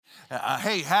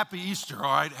Hey, happy Easter, all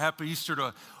right? Happy Easter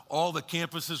to all the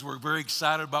campuses. We're very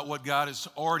excited about what God has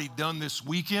already done this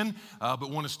weekend, but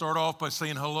want to start off by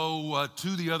saying hello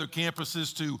to the other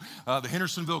campuses, to the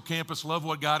Hendersonville campus. Love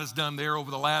what God has done there over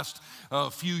the last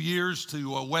few years,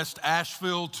 to West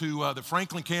Asheville, to the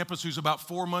Franklin campus, who's about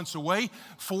 4 months away,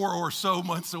 4 or so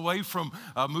months away from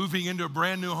moving into a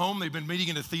brand new home. They've been meeting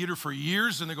in a theater for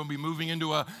years, and they're going to be moving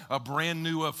into a brand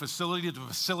new facility to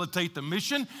facilitate the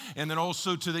mission. And then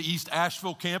also to the East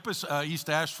Asheville campus. East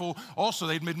Asheville, also,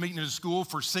 they've been meeting in a school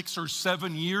for 6 or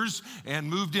 7 years and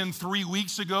moved in 3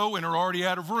 weeks ago and are already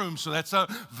out of room. So that's a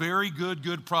very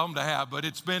good problem to have. But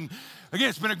it's been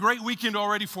a great weekend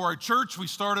already for our church. We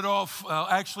started off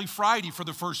actually Friday for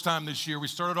the first time this year. We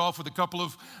started off with a couple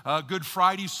of Good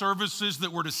Friday services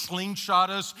that were to slingshot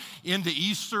us into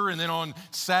Easter. And then on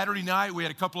Saturday night, we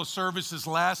had a couple of services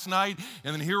last night.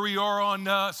 And then here we are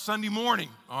on Sunday morning,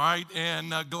 all right?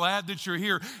 And glad that you're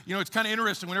here. You know, it's kind of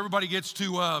interesting when everybody gets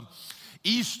to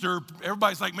Easter,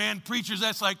 everybody's like, man, preachers,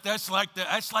 that's like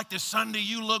the Sunday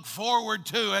you look forward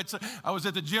to. I was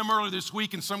at the gym earlier this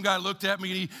week, and some guy looked at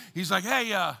me, and he's like,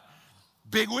 hey,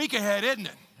 big week ahead, isn't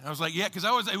it? I was like, yeah, because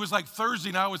it was like Thursday,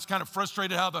 and I was kind of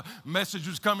frustrated how the message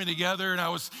was coming together, and I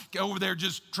was over there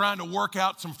just trying to work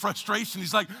out some frustration.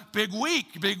 He's like, big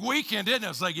weekend, isn't it? I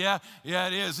was like, yeah,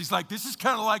 it is. He's like, this is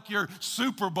kind of like your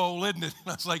Super Bowl, isn't it? And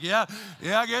I was like, yeah,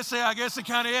 I guess it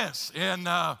kind of is. And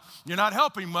you're not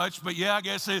helping much, but yeah, I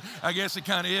guess it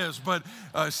kind of is. But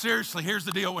seriously, here's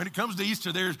the deal. When it comes to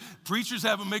Easter, preachers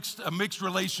have a mixed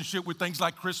relationship with things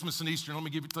like Christmas and Easter. And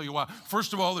let me tell you why.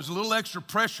 First of all, there's a little extra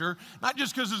pressure, not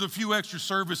just because there's a few extra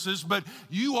services, but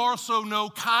you also know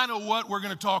kind of what we're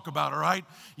going to talk about, all right?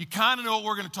 You kind of know what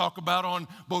we're going to talk about on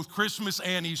both Christmas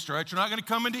and Easter, right? You're not going to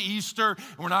come into Easter,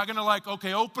 and we're not going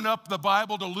to open up the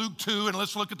Bible to Luke 2 and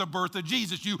let's look at the birth of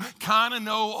Jesus. You kind of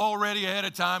know already ahead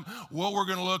of time what we're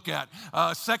going to look at.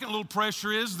 Second little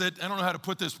pressure is that, I don't know how to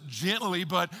put this gently,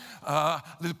 but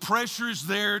the pressure is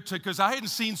there because I hadn't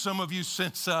seen some of you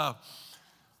since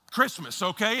Christmas,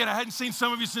 okay? And I hadn't seen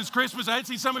some of you since Christmas. I hadn't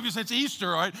seen some of you since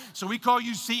Easter, all right? So we call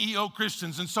you CEO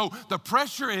Christians. And so the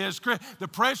pressure is,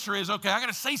 okay, I got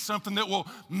to say something that will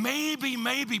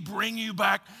maybe bring you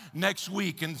back next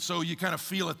week. And so you kind of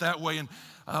feel it that way. And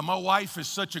my wife is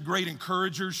such a great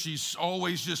encourager. She's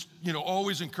always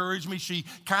always encouraged me. She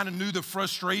kind of knew the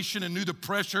frustration and knew the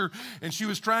pressure, and she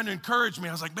was trying to encourage me.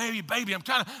 I was like, baby,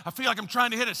 I feel like I'm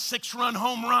trying to hit a 6-run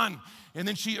home run. And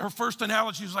then her first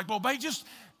analogy was like, well, babe,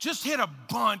 just hit a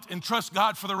bunt and trust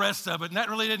God for the rest of it. And that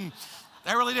really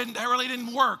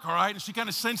didn't work, all right? And she kind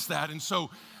of sensed that. And so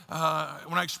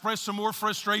when I expressed some more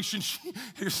frustration,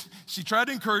 she tried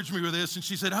to encourage me with this. And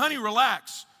she said, honey,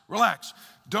 relax.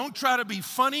 Don't try to be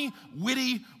funny,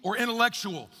 witty, or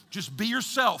intellectual. Just be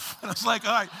yourself. And I was like,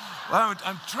 all right, well,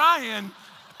 I'm trying.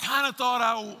 Kind of thought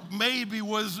I maybe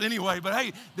was anyway, but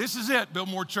hey, this is it,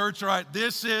 Biltmore Church, all right?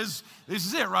 This is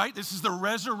it, right? This is the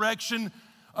resurrection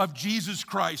of Jesus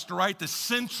Christ, all right? The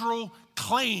central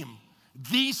claim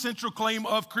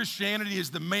of Christianity is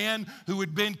the man who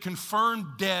had been confirmed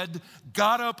dead,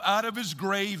 got up out of his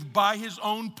grave by his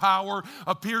own power,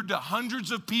 appeared to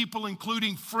hundreds of people,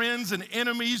 including friends and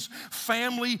enemies,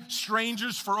 family,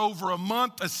 strangers for over a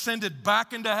month, ascended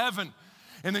back into heaven.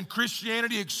 And then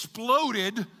Christianity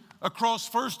exploded across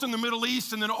first in the Middle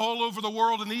East and then all over the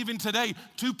world. And even today,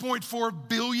 2.4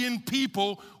 billion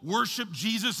people worship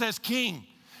Jesus as king.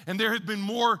 And there have been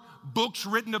more books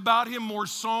written about him, more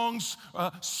songs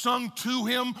sung to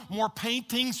him, more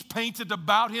paintings painted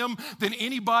about him than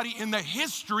anybody in the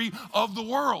history of the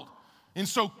world. And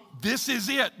so this is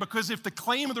it, because if the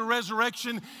claim of the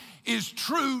resurrection is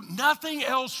true, nothing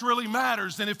else really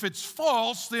matters. And if it's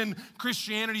false, then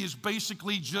Christianity is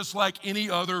basically just like any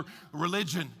other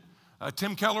religion.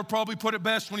 Tim Keller probably put it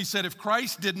best when he said, if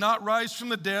Christ did not rise from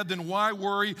the dead, then why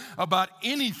worry about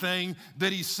anything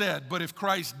that he said? But if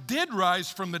Christ did rise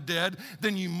from the dead,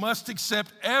 then you must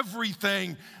accept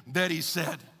everything that he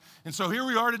said. And so here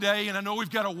we are today, and I know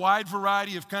we've got a wide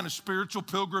variety of kind of spiritual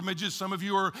pilgrimages. Some of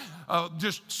you are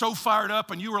just so fired up,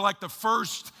 and you were like the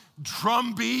first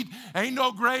drum beat, ain't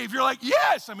no grave. You're like,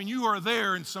 yes. I mean, you are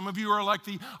there. And some of you are like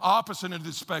the opposite end of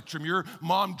the spectrum. Your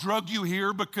mom drug you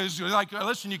here because you're like,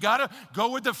 listen, you got to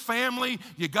go with the family.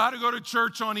 You got to go to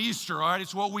church on Easter, all right?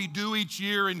 It's what we do each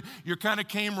year. And you kind of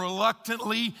came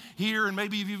reluctantly here, and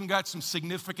maybe you've even got some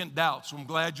significant doubts. So I'm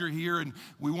glad you're here, and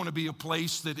we want to be a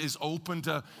place that is open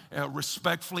to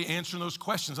respectfully answering those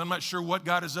questions. I'm not sure what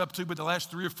God is up to, but the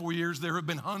last 3 or 4 years, there have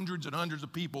been hundreds and hundreds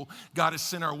of people God has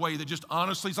sent our way that just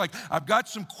honestly, it's like, I've got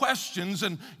some questions,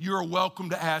 and you're welcome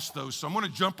to ask those. So I'm going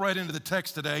to jump right into the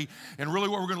text today, and really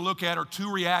what we're going to look at are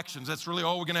two reactions. That's really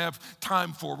all we're going to have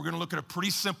time for. We're going to look at a pretty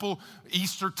simple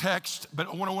Easter text,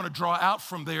 but what I want to draw out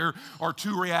from there are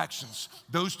two reactions.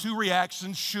 Those two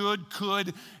reactions should,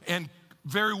 could, and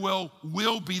very well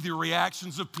will be the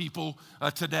reactions of people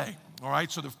today. All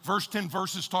right, so the first 10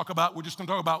 verses we're just going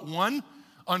to talk about one,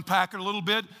 unpack it a little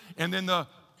bit, and then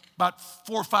about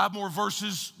 4 or 5 more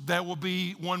verses, that will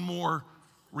be one more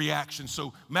reaction.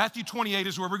 So Matthew 28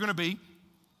 is where we're going to be.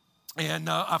 And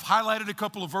I've highlighted a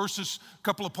couple of verses, a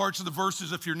couple of parts of the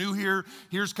verses. If you're new here,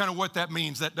 here's kind of what that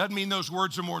means. That doesn't mean those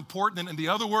words are more important than the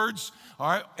other words. All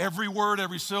right, every word,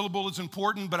 every syllable is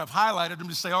important, but I've highlighted them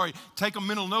to say, all right, take a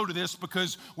mental note of this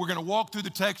because we're going to walk through the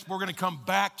text. We're going to come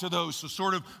back to those. So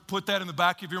sort of put that in the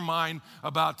back of your mind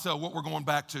about what we're going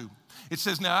back to. It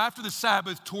says, now after the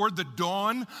Sabbath, toward the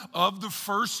dawn of the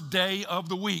first day of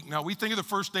the week. Now we think of the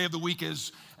first day of the week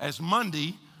as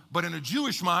Monday, but in a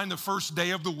Jewish mind, the first day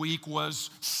of the week was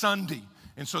Sunday.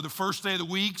 And so the first day of the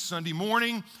week, Sunday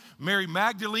morning, Mary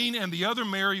Magdalene and the other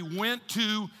Mary went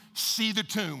to see the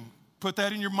tomb. Put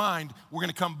that in your mind. We're going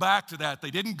to come back to that.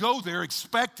 They didn't go there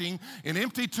expecting an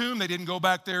empty tomb. They didn't go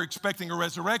back there expecting a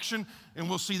resurrection. And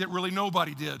we'll see that really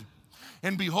nobody did.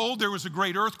 And behold, there was a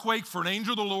great earthquake, for an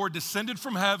angel of the Lord descended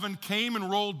from heaven, came and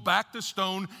rolled back the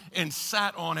stone and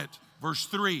sat on it. Verse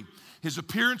 3. His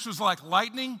appearance was like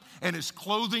lightning, and his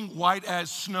clothing white as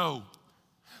snow.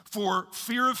 For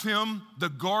fear of him, the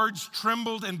guards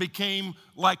trembled and became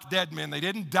like dead men. They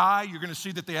didn't die. You're going to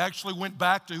see that they actually went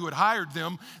back to who had hired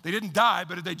them. They didn't die,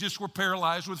 but they just were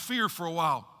paralyzed with fear for a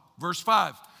while. Verse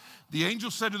 5, the angel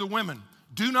said to the women,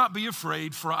 do not be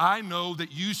afraid, for I know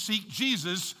that you seek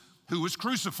Jesus who was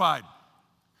crucified.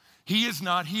 He is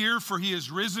not here, for he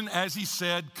is risen, as he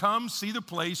said. Come see the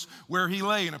place where he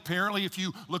lay. And apparently, if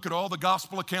you look at all the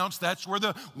gospel accounts, that's where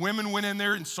the women went in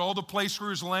there and saw the place where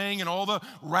he was laying and all the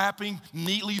wrapping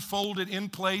neatly folded in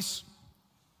place.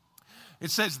 It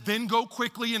says, then go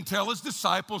quickly and tell his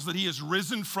disciples that he is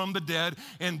risen from the dead.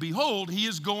 And behold, he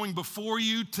is going before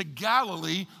you to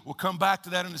Galilee. We'll come back to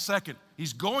that in a second.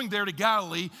 He's going there to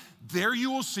Galilee. There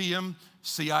you will see him.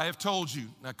 See, I have told you.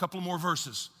 Now, a couple more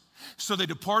verses. So they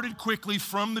departed quickly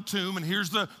from the tomb, and here's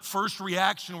the first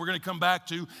reaction we're going to come back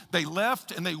to. They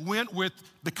left and they went with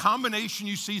the combination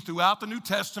you see throughout the New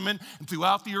Testament and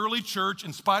throughout the early church.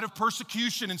 In spite of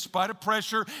persecution, in spite of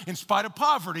pressure, in spite of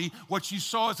poverty, what you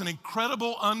saw is an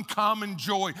incredible, uncommon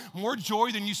joy. More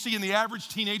joy than you see in the average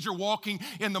teenager walking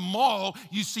in the mall.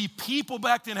 You see people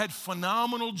back then had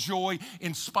phenomenal joy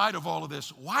in spite of all of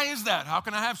this. Why is that? How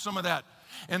can I have some of that?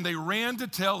 And they ran to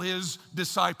tell his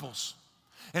disciples.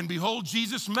 And behold,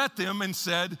 Jesus met them and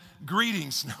said,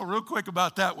 greetings. Now, real quick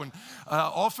about that one.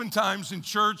 Oftentimes in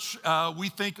church, we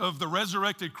think of the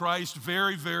resurrected Christ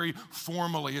very, very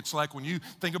formally. It's like when you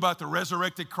think about the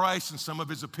resurrected Christ and some of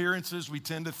his appearances, we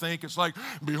tend to think it's like,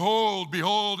 behold,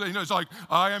 behold. You know, it's like,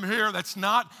 I am here. That's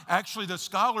not actually, the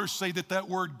scholars say that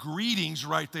word greetings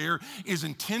right there is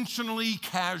intentionally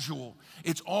casual.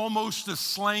 It's almost a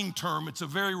slang term. It's a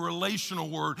very relational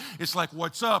word. It's like,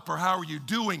 what's up, or how are you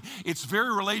doing? It's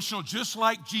very relational, just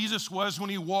like Jesus was when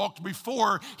he walked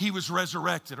before he was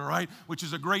resurrected, all right? Which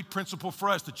is a great principle for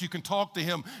us, that you can talk to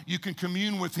him, you can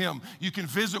commune with him, you can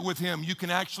visit with him, you can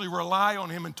actually rely on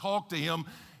him and talk to him,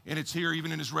 and it's here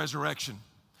even in his resurrection.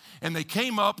 And they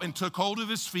came up and took hold of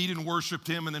his feet and worshiped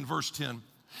him. And then verse 10,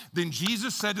 then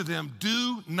Jesus said to them,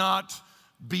 do not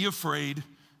be afraid.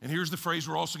 And here's the phrase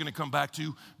we're also going to come back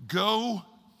to. Go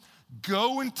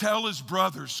and tell his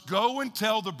brothers. Go and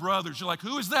tell the brothers. You're like,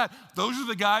 who is that? Those are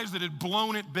the guys that had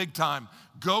blown it big time.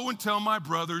 Go and tell my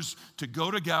brothers to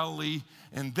go to Galilee,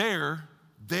 and there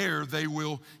they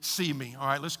will see me. All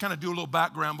right, let's kind of do a little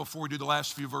background before we do the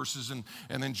last few verses and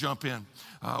then jump in.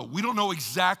 We don't know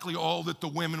exactly all that the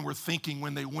women were thinking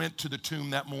when they went to the tomb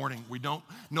that morning. We don't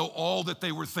know all that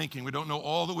they were thinking. We don't know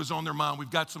all that was on their mind. We've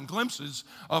got some glimpses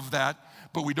of that,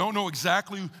 but we don't know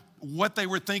exactly what they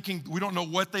were thinking. We don't know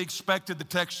what they expected. The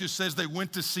text just says they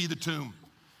went to see the tomb.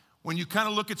 When you kind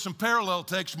of look at some parallel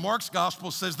texts, Mark's gospel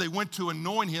says they went to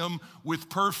anoint him with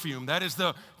perfume. That is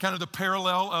the kind of the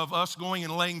parallel of us going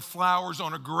and laying flowers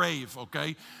on a grave,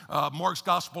 okay? Mark's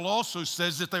gospel also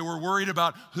says that they were worried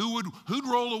about who'd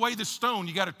roll away the stone.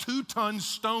 You got a 2-ton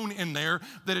stone in there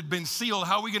that had been sealed.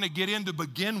 How are we going to get in to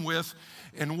begin with?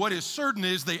 And what is certain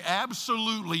is they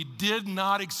absolutely did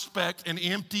not expect an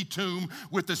empty tomb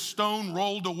with the stone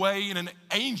rolled away and an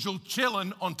angel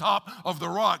chilling on top of the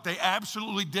rock. They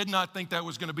absolutely did not think that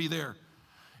was going to be there.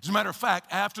 As a matter of fact,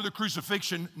 after the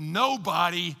crucifixion,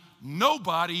 nobody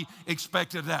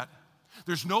expected that.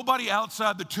 There's nobody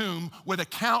outside the tomb with a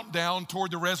countdown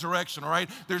toward the resurrection, all right?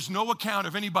 There's no account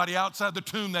of anybody outside the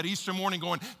tomb that Easter morning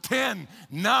going 10,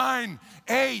 9,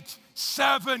 8,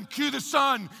 7, cue the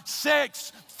sun,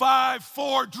 6, 5,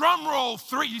 4, drum roll,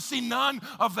 3. You see none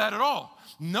of that at all.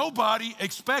 Nobody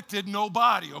expected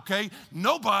nobody, okay?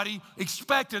 Nobody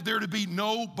expected there to be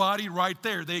nobody right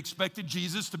there. They expected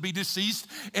Jesus to be deceased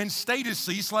and stay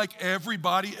deceased like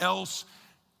everybody else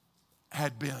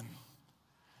had been.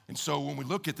 And so when we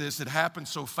look at this, it happened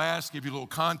so fast. Give you a little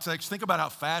context. Think about how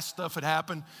fast stuff had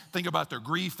happened. Think about their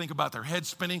grief. Think about their head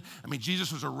spinning. I mean,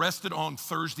 Jesus was arrested on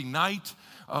Thursday night.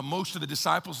 Most of the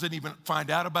disciples didn't even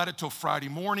find out about it till Friday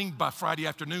morning. By Friday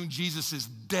afternoon, Jesus is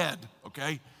dead,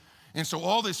 okay? And so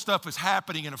all this stuff is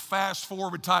happening in a fast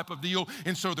forward type of deal.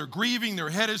 And so they're grieving, their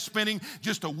head is spinning.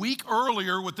 Just a week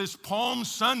earlier with this Palm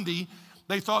Sunday,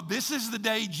 they thought this is the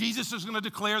day Jesus is going to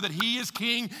declare that he is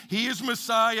king, he is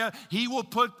Messiah, he will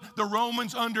put the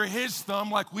Romans under his thumb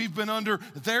like we've been under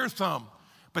their thumb.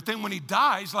 But then when he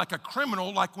dies like a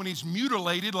criminal, like when he's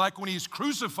mutilated, like when he's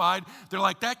crucified, they're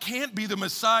like, that can't be the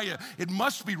Messiah. It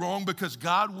must be wrong because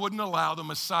God wouldn't allow the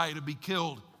Messiah to be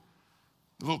killed.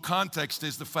 The little context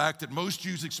is the fact that most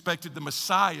Jews expected the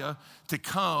Messiah to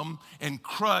come and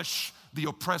crush the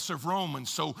oppressive Romans.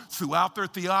 So throughout their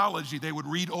theology, they would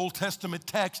read Old Testament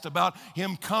text about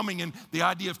him coming and the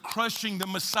idea of crushing the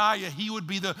Messiah. He would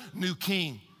be the new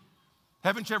king.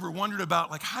 Haven't you ever wondered about,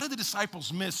 like, how did the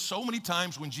disciples miss so many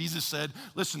times when Jesus said,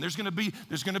 listen, there's gonna be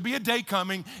a day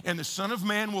coming and the Son of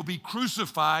Man will be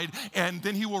crucified and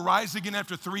then he will rise again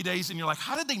after 3 days. And you're like,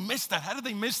 how did they miss that? How did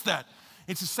they miss that?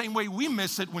 It's the same way we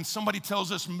miss it when somebody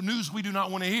tells us news we do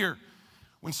not want to hear.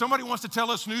 When somebody wants to tell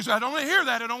us news, I don't want to hear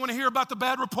that. I don't want to hear about the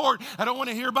bad report. I don't want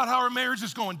to hear about how our marriage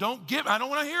is going. I don't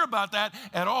want to hear about that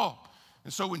at all.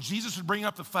 And so when Jesus would bring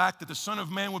up the fact that the Son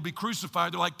of Man would be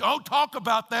crucified, they're like, don't talk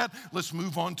about that. Let's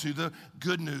move on to the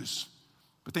good news.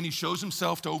 But then he shows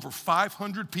himself to over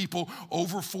 500 people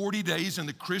over 40 days, and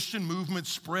the Christian movement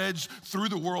spreads through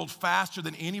the world faster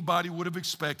than anybody would have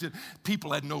expected.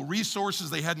 People had no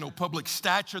resources. They had no public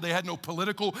stature. They had no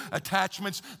political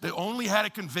attachments. They only had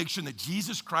a conviction that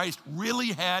Jesus Christ really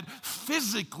had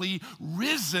physically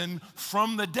risen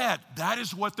from the dead. That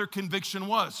is what their conviction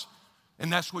was,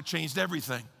 and that's what changed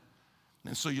everything.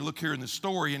 And so you look here in the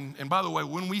story, and by the way,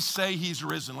 when we say he's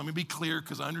risen, let me be clear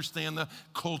because I understand the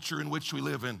culture in which we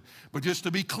live in. But just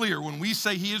to be clear, when we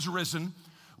say he is risen,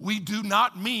 we do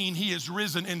not mean he is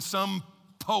risen in some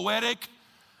poetic,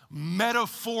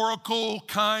 metaphorical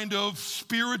kind of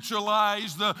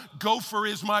spiritualized, the gopher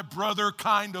is my brother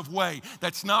kind of way.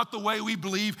 That's not the way we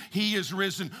believe he is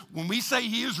risen. When we say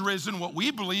he is risen, what we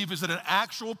believe is that an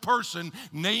actual person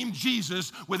named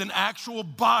Jesus with an actual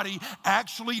body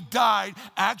actually died,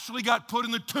 actually got put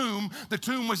in the tomb. The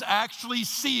tomb was actually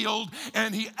sealed,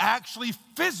 and he actually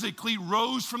physically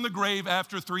rose from the grave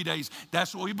after 3 days.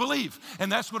 That's what we believe.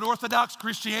 And that's what Orthodox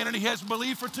Christianity has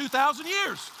believed for 2,000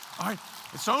 years. All right.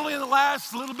 It's only in the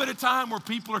last little bit of time where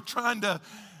people are trying to,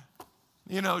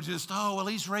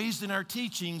 he's raised in our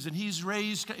teachings and he's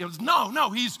raised. No,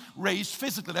 he's raised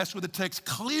physically. That's what the text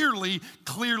clearly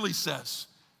says.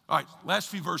 All right, last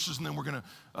few verses and then we're going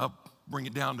to bring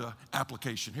it down to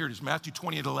application. Here it is, Matthew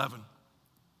 28:11.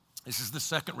 This is the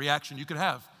second reaction you could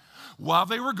have. While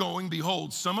they were going,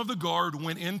 behold, some of the guard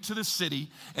went into the city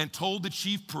and told the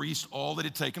chief priest all that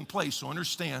had taken place. So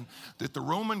understand that the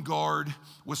Roman guard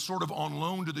was sort of on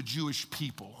loan to the Jewish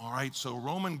people, all right? So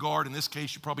Roman guard, in this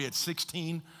case, you probably had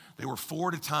 16. They were 4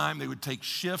 at a time. They would take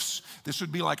shifts. This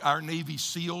would be like our Navy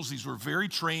SEALs. These were very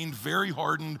trained, very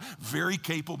hardened, very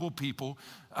capable people.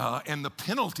 And the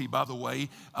penalty, by the way,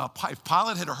 if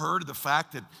Pilate had heard of the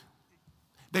fact that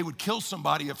they would kill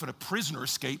somebody if a prisoner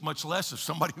escaped, much less if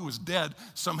somebody who was dead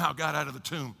somehow got out of the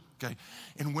tomb, okay?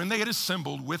 And when they had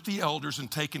assembled with the elders and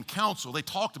taken counsel, they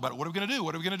talked about it. What are we going to do?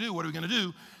 What are we going to do? What are we going to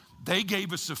do? They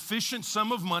gave a sufficient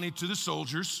sum of money to the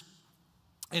soldiers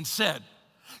and said,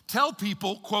 tell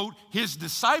people, quote, his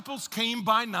disciples came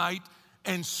by night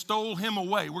and stole him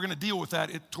away. We're going to deal with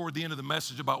that toward the end of the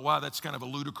message about why that's kind of a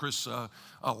ludicrous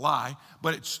lie.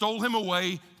 But it stole him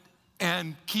away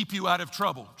and keep you out of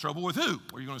trouble. Trouble with who?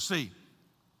 What are you going to see?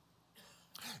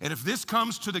 And if this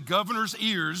comes to the governor's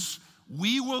ears,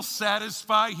 we will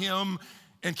satisfy him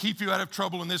and keep you out of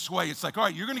trouble in this way. It's like, all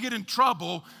right, you're going to get in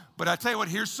trouble, but I tell you what,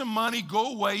 here's some money,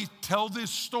 go away, tell this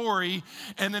story,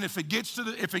 and then if it gets to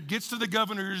the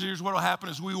governor's ears, what will happen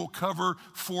is we will cover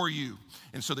for you.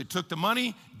 And so they took the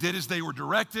money, did as they were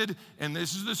directed, and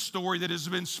this is the story that has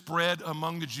been spread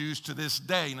among the Jews to this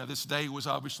day. Now, this day was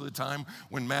obviously the time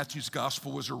when Matthew's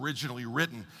gospel was originally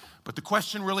written. But the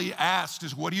question really asked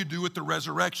is, what do you do with the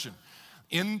resurrection?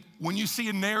 When you see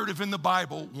a narrative in the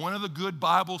Bible, one of the good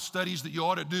Bible studies that you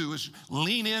ought to do is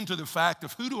lean into the fact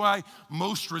of who do I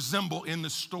most resemble in the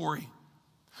story?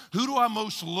 Who do I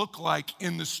most look like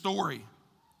in the story?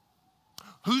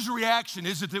 Whose reaction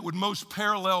is it that would most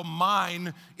parallel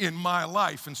mine in my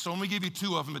life? And so let me give you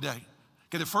two of them today.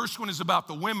 Okay, the first one is about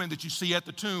the women that you see at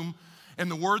the tomb, and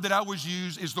the word that I always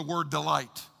use is the word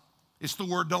delight. It's the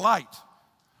word delight.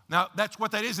 Now, that's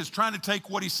what that is. It's trying to take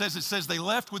what he says. It says they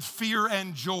left with fear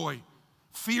and joy.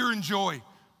 Fear and joy.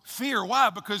 Fear, why?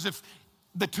 Because if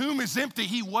the tomb is empty,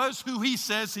 he was who he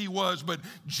says he was. But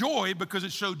joy, because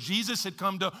it showed Jesus had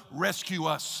come to rescue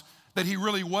us, that he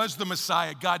really was the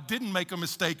Messiah. God didn't make a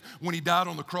mistake when he died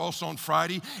on the cross on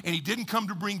Friday, and he didn't come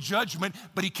to bring judgment,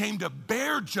 but he came to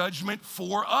bear judgment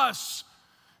for us.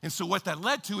 And so what that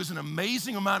led to is an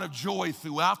amazing amount of joy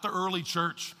throughout the early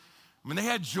church. I mean, they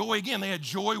had joy again. They had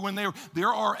joy when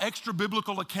there are extra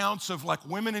biblical accounts of like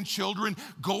women and children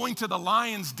going to the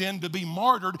lion's den to be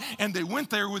martyred, and they went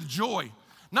there with joy.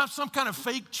 Not some kind of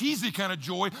fake, cheesy kind of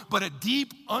joy, but a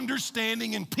deep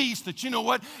understanding and peace that, you know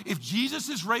what, if Jesus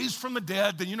is raised from the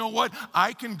dead, then you know what,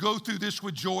 I can go through this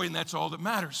with joy, and that's all that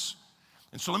matters.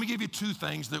 And so let me give you two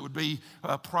things that would be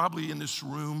probably in this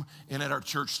room and at our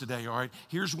church today, all right?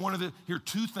 Here are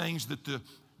two things that the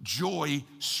joy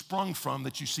sprung from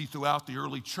that you see throughout the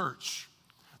early church.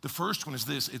 The first one is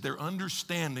this: they're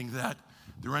understanding that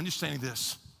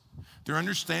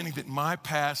my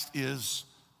past is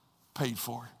paid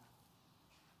for.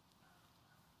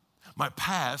 My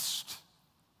past,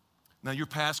 now your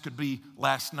past could be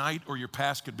last night or your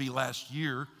past could be last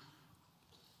year,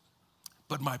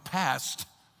 but my past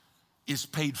is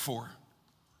paid for.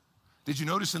 Did you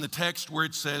notice in the text where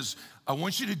it says, I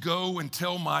want you to go and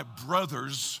tell my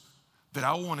brothers that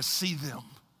I want to see them?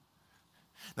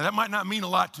 Now that might not mean a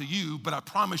lot to you, but I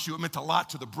promise you it meant a lot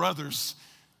to the brothers,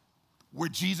 where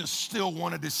Jesus still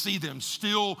wanted to see them,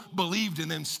 still believed in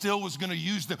them, still was going to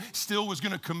use them, still was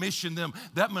going to commission them.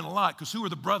 That meant a lot, because who are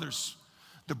the brothers?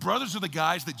 The brothers are the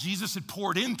guys that Jesus had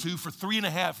poured into for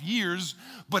 3.5 years,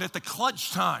 but at the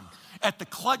clutch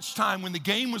time when the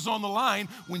game was on the line,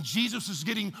 when Jesus was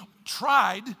getting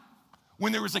tried,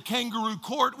 when there was a kangaroo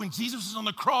court, when Jesus was on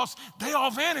the cross, they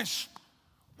all vanish.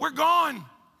 We're gone.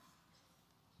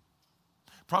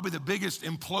 Probably the biggest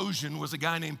implosion was a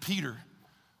guy named Peter.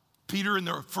 Peter, in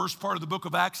the first part of the book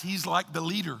of Acts, he's like the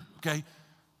leader, okay?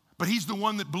 But he's the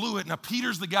one that blew it. Now,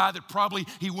 Peter's the guy that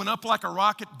he went up like a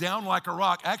rocket, down like a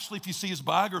rock. Actually, if you see his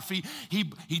biography, he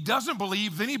doesn't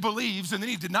believe, then he believes, and then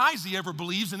he denies he ever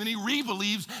believes, and then he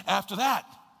re-believes after that.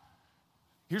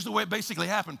 Here's the way it basically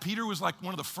happened. Peter was like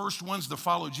one of the first ones to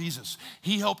follow Jesus.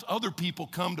 He helped other people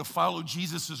come to follow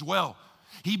Jesus as well.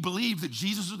 He believed that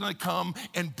Jesus was going to come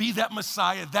and be that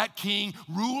Messiah, that king,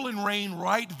 rule and reign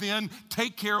right then,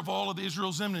 take care of all of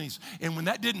Israel's enemies. And when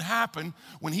that didn't happen,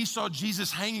 when he saw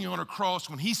Jesus hanging on a cross,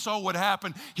 when he saw what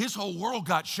happened, his whole world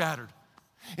got shattered.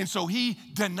 And so he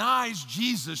denies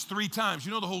Jesus 3 times.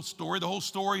 You know the whole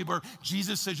story where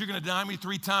Jesus says, you're going to deny me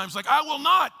 3 times. Like, I will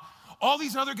not. All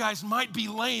these other guys might be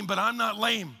lame, but I'm not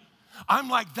lame. I'm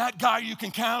like that guy you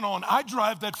can count on. I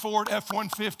drive that Ford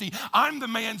F-150. I'm the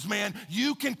man's man.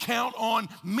 You can count on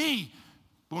me.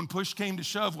 But when push came to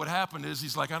shove, what happened is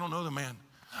he's like, I don't know the man.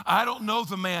 I don't know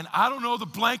the man. I don't know the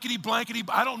blankety.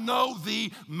 I don't know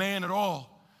the man at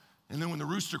all. And then when the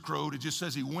rooster crowed, it just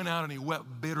says he went out and he wept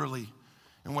bitterly.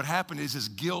 And what happened is his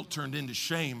guilt turned into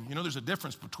shame. You know, there's a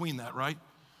difference between that, right?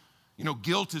 You know,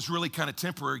 guilt is really kind of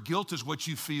temporary. Guilt is what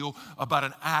you feel about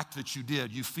an act that you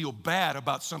did. You feel bad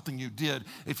about something you did.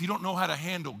 If you don't know how to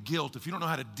handle guilt, if you don't know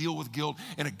how to deal with guilt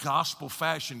in a gospel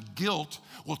fashion, guilt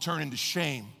will turn into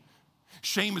shame.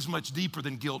 Shame is much deeper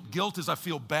than guilt. Guilt is I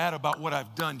feel bad about what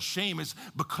I've done. Shame is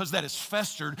because that has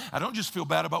festered. I don't just feel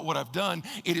bad about what I've done.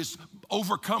 It has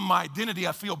overcome my identity.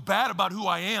 I feel bad about who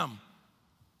I am.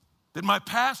 That my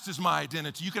past is my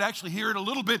identity. You could actually hear it a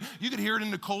little bit. You could hear it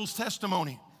in Nicole's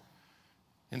testimony.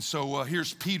 And so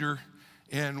here's Peter,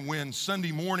 and when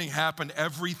Sunday morning happened,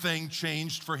 everything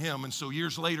changed for him. And so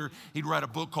years later, he'd write a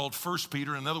book called 1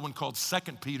 Peter, another one called 2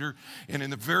 Peter. And in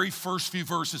the very first few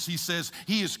verses, he says,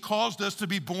 he has caused us to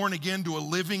be born again to a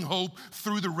living hope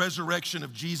through the resurrection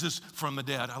of Jesus from the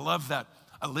dead. I love that,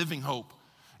 a living hope.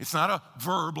 It's not a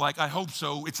verb like I hope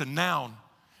so, it's a noun.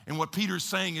 And what Peter's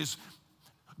saying is,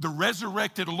 the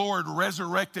resurrected Lord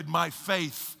resurrected my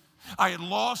faith. I had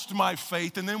lost my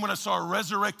faith, and then when I saw a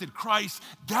resurrected Christ,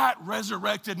 that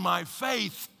resurrected my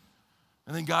faith.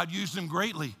 And then God used him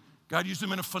greatly. God used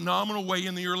him in a phenomenal way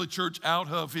in the early church out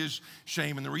of his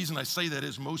shame. And the reason I say that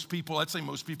is most people, I'd say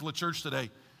most people at church today,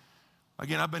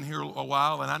 Again, I've been here a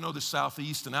while, and I know the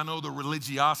Southeast, and I know the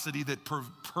religiosity that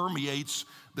permeates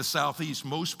the Southeast.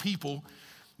 Most people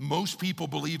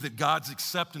believe that God's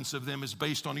acceptance of them is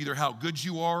based on either how good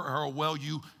you are or how well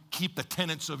you keep the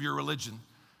tenets of your religion.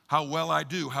 How well I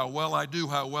do, how well I do,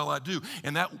 how well I do.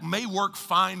 And that may work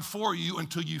fine for you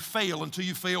until you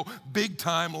fail big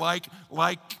time like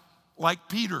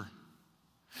Peter.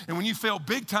 And when you fail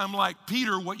big time like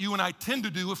Peter, what you and I tend to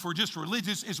do if we're just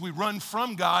religious is we run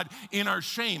from God in our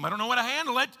shame. I don't know how to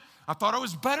handle it. I thought I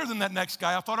was better than that next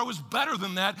guy. I thought I was better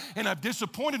than that, and I've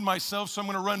disappointed myself, so I'm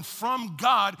going to run from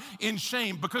God in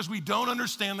shame because we don't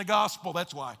understand the gospel.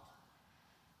 That's why.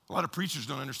 A lot of preachers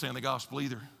don't understand the gospel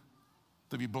either,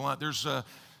 to be blunt. There's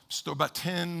about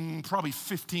 10, probably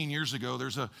 15 years ago,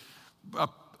 there's again,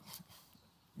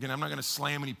 I'm not going to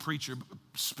slam any preacher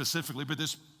specifically, but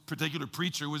this particular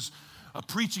preacher was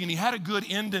preaching, and he had a good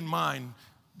end in mind.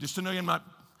 Just to know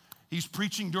he's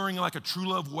preaching during like a True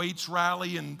Love Waits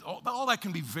rally, and all that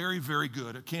can be very, very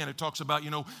good. It talks about,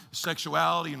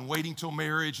 sexuality and waiting till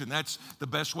marriage, and that's the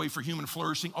best way for human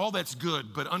flourishing. All that's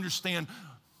good, but understand,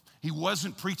 he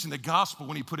wasn't preaching the gospel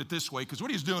when he put it this way, because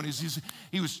what he was doing is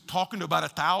he was talking to about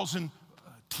 1,000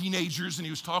 teenagers, and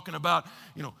he was talking about,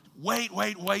 wait,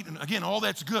 and again, all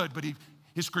that's good, but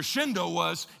his crescendo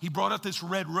was, he brought up this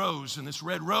red rose, and this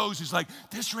red rose, he's like,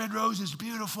 this red rose is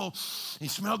beautiful. He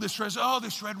smelled this rose, oh,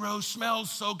 this red rose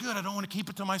smells so good, I don't want to keep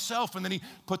it to myself. And then he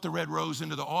put the red rose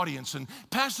into the audience and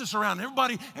passed this around.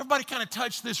 Everybody kind of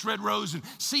touched this red rose and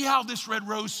see how this red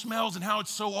rose smells and how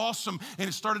it's so awesome. And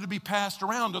it started to be passed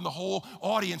around on the whole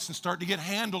audience and started to get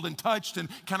handled and touched and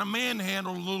kind of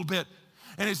manhandled a little bit.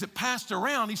 And as it passed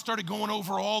around, he started going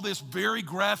over all this very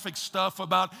graphic stuff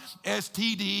about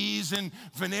STDs and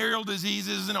venereal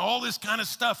diseases and all this kind of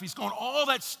stuff. He's going, all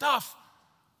that stuff.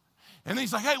 And then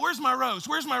he's like, hey, where's my rose?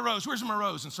 Where's my rose? Where's my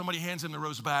rose? And somebody hands him the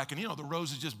rose back. And, the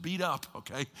rose is just beat up,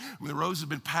 okay? The rose has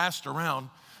been passed around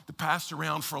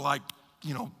for like,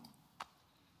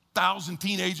 1,000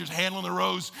 teenagers handling the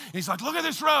rose. And he's like, look at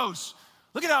this rose.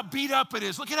 Look at how beat up it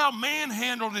is. Look at how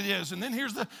manhandled it is. And then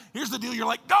here's the deal. You're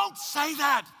like, don't say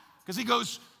that. Because he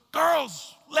goes,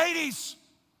 girls, ladies,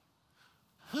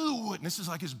 who would, and this is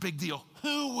like his big deal,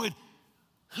 who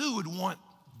would want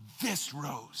this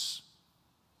rose?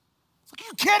 It's like, are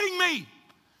you kidding me?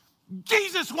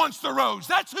 Jesus wants the rose.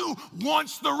 That's who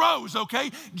wants the rose, okay?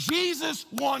 Jesus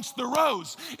wants the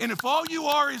rose. And if all you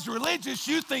are is religious,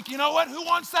 you think, you know what, who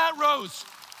wants that rose?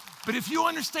 But if you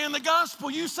understand the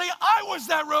gospel, you say, I was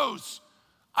that rose.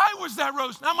 I was that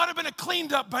rose. Now, I might have been a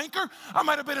cleaned up banker. I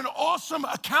might have been an awesome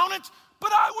accountant,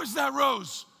 but I was that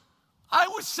rose. I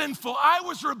was sinful. I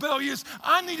was rebellious.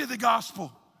 I needed the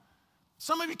gospel.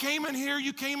 Some of you came in here.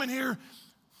 You came in here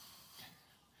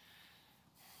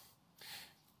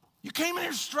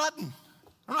strutting.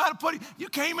 I don't know how to put it. You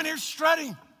came in here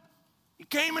strutting. You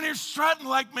came in here strutting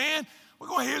like, man, we're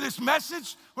going to hear this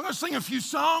message. We're going to sing a few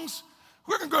songs.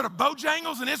 We're going to go to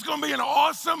Bojangles, and it's going to be an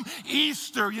awesome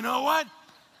Easter. You know what?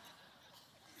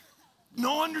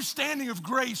 No understanding of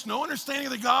grace, no understanding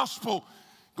of the gospel.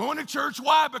 Going to church,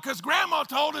 why? Because grandma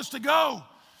told us to go.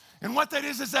 And what that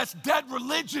is that's dead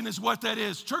religion is what that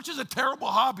is. Church is a terrible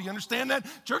hobby, understand that?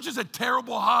 Church is a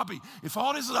terrible hobby. If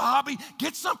all it is a hobby,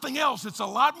 get something else. It's a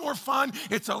lot more fun.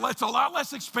 It's a lot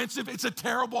less expensive. It's a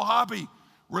terrible hobby.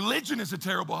 Religion is a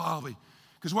terrible hobby.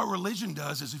 Because what religion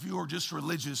does is if you are just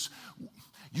religious,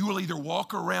 you will either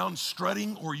walk around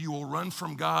strutting or you will run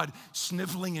from God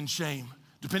sniveling in shame,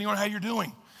 depending on how you're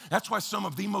doing. That's why some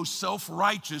of the most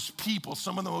self-righteous people,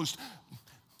 some of the most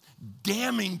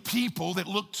damning people that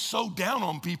look so down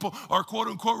on people are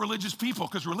quote-unquote religious people,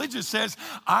 because religion says,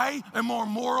 I am more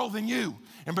moral than you.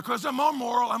 And because I'm more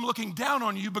moral, I'm looking down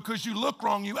on you because you look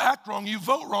wrong, you act wrong, you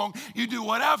vote wrong, you do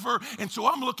whatever, and so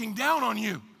I'm looking down on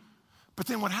you. But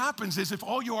then what happens is if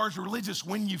all you are is religious,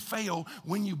 when you fail,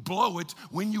 when you blow it,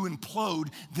 when you implode,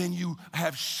 then you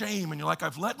have shame and you're like,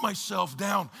 I've let myself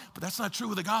down. But that's not true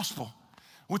with the gospel.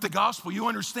 With the gospel, you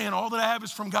understand all that I have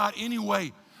is from God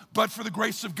anyway. But for the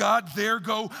grace of God, there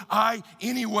go I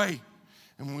anyway.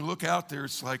 And when we look out there,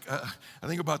 it's like, I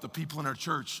think about the people in our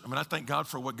church. I thank God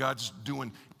for what God's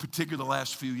doing, particularly the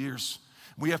last few years.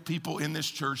 We have people in this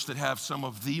church that have some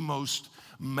of the most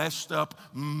messed up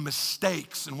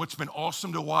mistakes. And what's been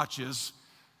awesome to watch is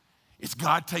it's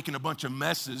God taking a bunch of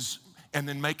messes and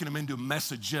then making them into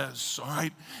messages, all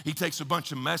right? He takes a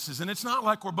bunch of messes, and it's not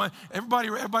like everybody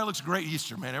looks great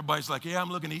Easter, man. Everybody's like, yeah, I'm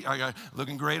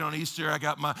looking great on Easter. I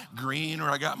got my green, or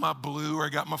I got my blue, or I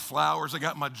got my flowers, I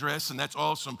got my dress, and that's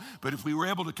awesome. But if we were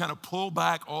able to kind of pull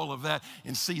back all of that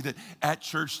and see that at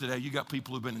church today, you got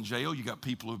people who've been in jail, you got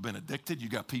people who've been addicted, you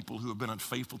got people who have been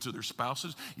unfaithful to their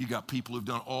spouses, you got people who've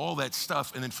done all that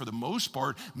stuff, and then for the most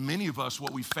part, many of us,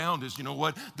 what we found is, you know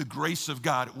what? The grace of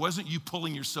God. It wasn't you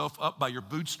pulling yourself up by your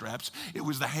bootstraps. It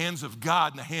was the hands of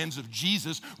God and the hands of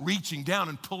Jesus reaching down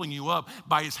and pulling you up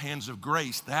by his hands of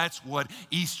grace. That's what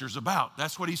Easter's about.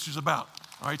 That's what Easter's about.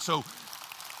 All right, so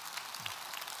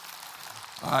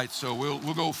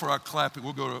we'll go for our clapping.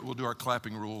 We'll do our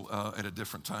clapping rule at a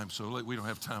different time. So we don't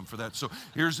have time for that. So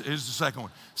here's the second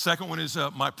one. Second one is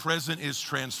my present is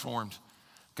transformed.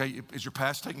 Okay, is your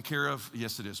past taken care of?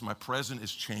 Yes, it is. My present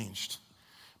is changed.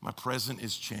 My present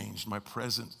is changed. My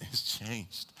present is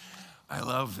changed. I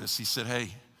love this. He said, hey,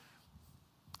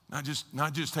 not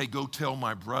just, hey, go tell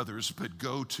my brothers, but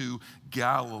go to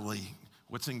Galilee.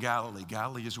 What's in Galilee?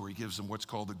 Galilee is where he gives them what's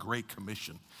called the Great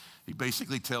Commission. He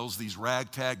basically tells these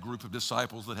ragtag group of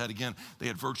disciples that they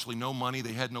had virtually no money,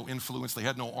 they had no influence, they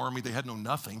had no army, they had no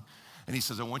nothing. And he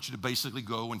says, I want you to basically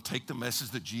go and take the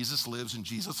message that Jesus lives and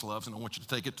Jesus loves, and I want you to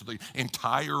take it to the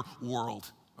entire world,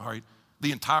 all right?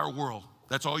 The entire world.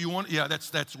 That's all you want? Yeah,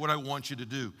 that's what I want you to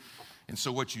do. And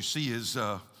so what you see is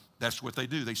that's what they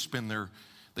do. They spend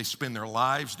their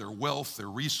lives, their wealth, their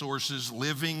resources,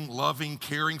 living, loving,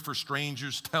 caring for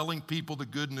strangers, telling people the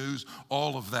good news,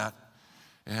 all of that.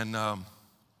 And,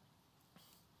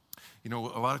 you know,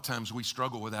 a lot of times we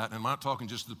struggle with that. And I'm not talking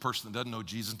just to the person that doesn't know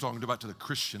Jesus. I'm talking about to the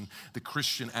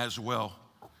Christian as well.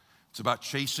 It's about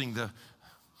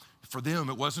for them,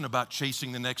 it wasn't about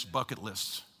chasing the next bucket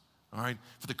list, all right?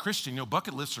 For the Christian, you know,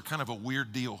 bucket lists are kind of a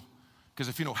weird deal. Because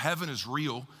if you know heaven is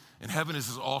real and heaven is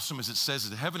as awesome as it says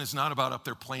it, heaven is not about up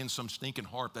there playing some stinking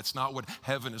harp. That's not what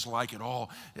heaven is like at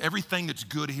all. Everything that's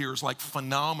good here is like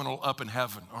phenomenal up in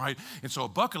heaven, all right? And so a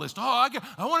bucket list, I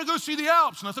want to go see the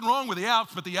Alps. Nothing wrong with the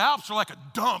Alps, but the Alps are like a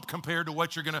dump compared to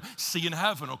what you're going to see in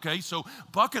heaven, okay? So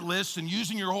bucket lists and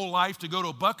using your whole life to go to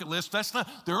a bucket list, that's not,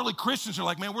 the early Christians are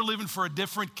like, man, we're living for a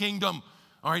different kingdom,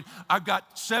 all right? I've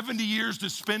got 70 years to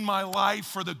spend my life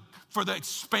for the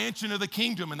expansion of the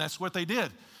kingdom, and that's what they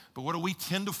did. But what do we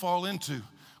tend to fall into?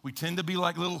 We tend to be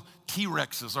like little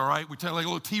T-Rexes, all right? We tend to like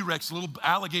little T-Rex, little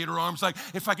alligator arms, like,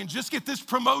 if I can just get this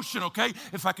promotion, okay?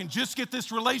 If I can just get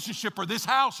this relationship or this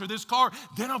house or this car,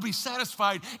 then I'll be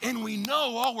satisfied. And we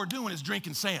know all we're doing is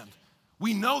drinking sand.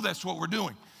 We know that's what we're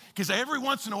doing. Because every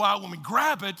once in a while when we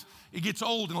grab it, it gets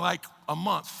old in like a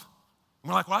month. And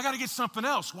we're like, well, I got to get something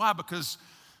else. Why? Because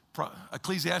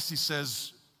Ecclesiastes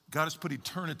says, God has put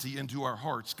eternity into our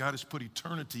hearts. God has put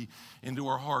eternity into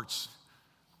our hearts.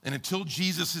 And until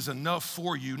Jesus is enough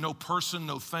for you, no person,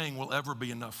 no thing will ever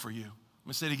be enough for you. Let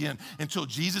me say it again. Until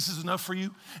Jesus is enough for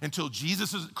you, until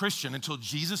Jesus is Christian, until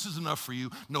Jesus is enough for you,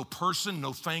 no person,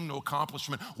 no thing, no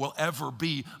accomplishment will ever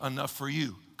be enough for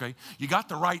you, okay? You got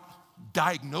the right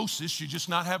diagnosis, you're just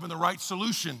not having the right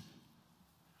solution.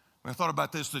 When I thought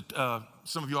about this, that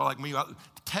some of you all like me,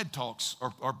 TED Talks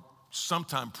are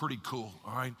sometimes pretty cool,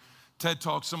 all right? TED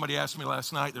Talk, somebody asked me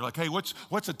last night, they're like, hey, what's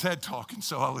a TED Talk? And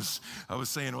so I was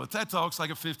saying, well, a TED Talk's like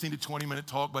a 15 to 20 minute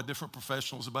talk by different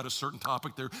professionals about a certain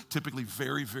topic. They're typically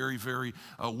very, very, very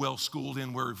well schooled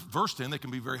in, versed in. They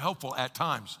can be very helpful at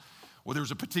times. Well, there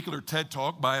was a particular TED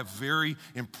Talk by a very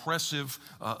impressive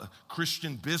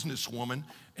Christian businesswoman.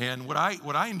 And what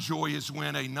I enjoy is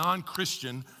when a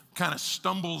non-Christian kind of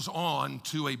stumbles on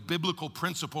to a biblical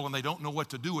principle and they don't know what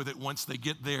to do with it once they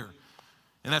get there.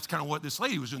 And that's kind of what this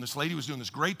lady was doing. This lady was doing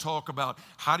this great talk about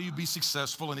how do you be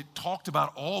successful, and it talked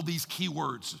about all these key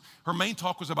words. Her main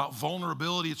talk was about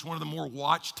vulnerability. It's one of the more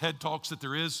watched TED Talks that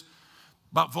there is,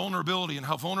 about vulnerability and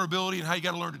how you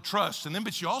got to learn to trust. And then,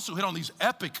 but she also hit on these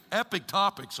epic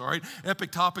topics, all right?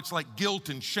 Epic topics like guilt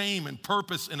and shame and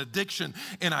purpose and addiction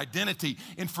and identity.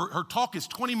 And for her talk is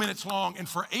 20 minutes long, and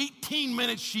for 18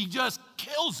 minutes, she just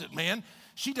kills it, man.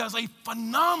 She does a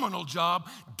phenomenal job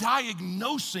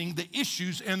diagnosing the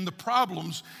issues and the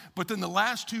problems, but then the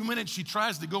last 2 minutes, she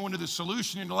tries to go into the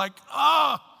solution, and you're like,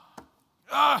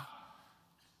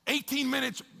 18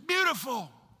 minutes, beautiful.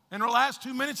 And her last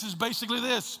 2 minutes is basically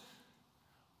this.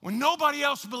 When nobody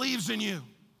else believes in you,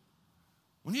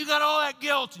 when you got all that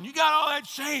guilt and you got all that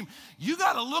shame, you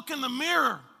got to look in the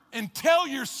mirror and tell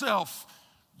yourself,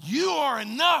 you are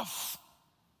enough.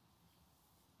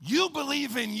 You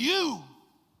believe in you.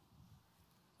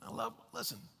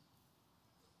 Listen,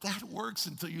 that works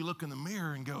until you look in the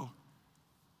mirror and go,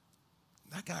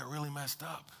 that guy really messed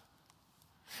up.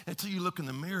 Until you look in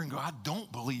the mirror and go, I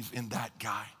don't believe in that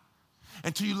guy.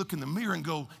 Until you look in the mirror and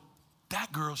go,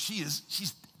 that girl,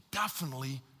 she's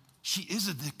definitely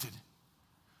addicted.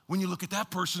 When you look at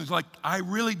that person, it's like, I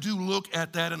really do look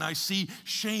at that and I see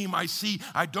shame. I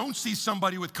don't see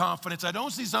somebody with confidence. I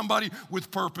don't see somebody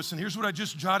with purpose. And here's what I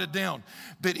just jotted down.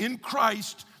 That in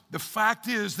Christ, the fact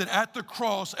is that at the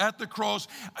cross,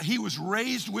 he was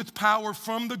raised with power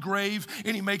from the grave,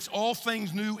 and he makes all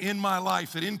things new in my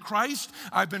life. That in Christ,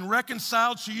 I've been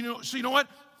reconciled. So you know what?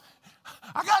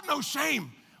 I got no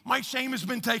shame. My shame has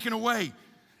been taken away.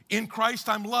 In Christ,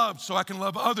 I'm loved so I can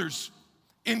love others.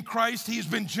 In Christ, he has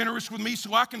been generous with me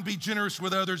so I can be generous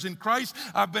with others. In Christ,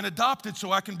 I've been adopted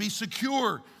so I can be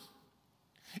secure.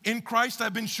 In Christ,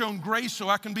 I've been shown grace so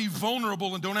I can be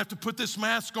vulnerable and don't have to put this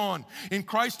mask on. In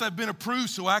Christ, I've been approved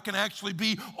so I can actually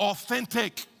be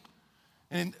authentic.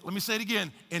 And let me say it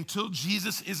again, until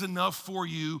Jesus is enough for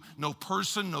you, no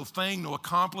person, no thing, no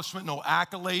accomplishment, no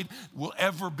accolade will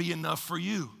ever be enough for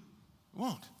you. It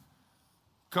won't.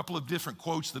 A couple of different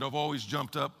quotes that have always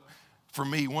jumped up for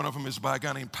me. One of them is by a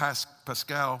guy named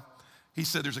Pascal. He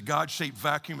said, there's a God-shaped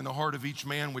vacuum in the heart of each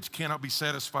man which cannot be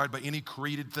satisfied by any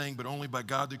created thing, but only by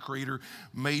God the Creator,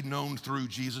 made known through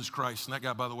Jesus Christ. And that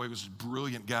guy, by the way, was a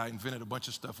brilliant guy, invented a bunch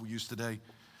of stuff we use today.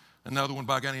 Another one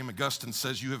by a guy named Augustine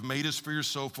says, you have made us for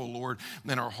yourself, O Lord,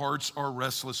 and our hearts are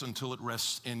restless until it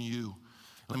rests in you.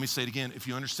 Let me say it again. If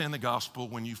you understand the gospel,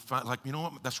 when you find, like, you know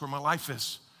what, that's where my life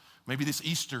is. Maybe this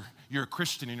Easter, you're a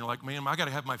Christian and you're like, man, I got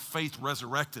to have my faith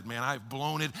resurrected, man. I've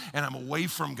blown it and I'm away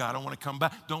from God. I want to come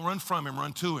back. Don't run from him,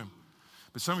 run to him.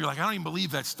 But some of you are like, I don't even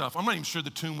believe that stuff. I'm not even sure the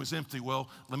tomb was empty. Well,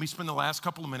 let me spend the last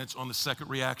couple of minutes on the second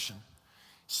reaction.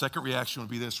 Second reaction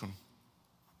would be this one.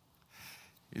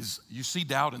 Is you see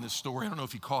doubt in this story. I don't know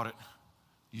if you caught it.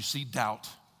 You see doubt.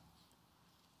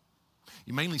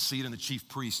 You mainly see it in the chief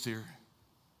priest here.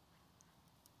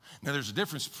 Now, there's a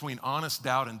difference between honest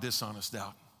doubt and dishonest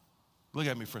doubt. Look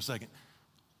at me for a second.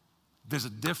 There's a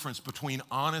difference between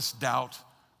honest doubt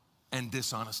and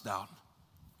dishonest doubt.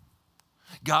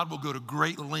 God will go to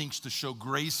great lengths to show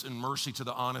grace and mercy to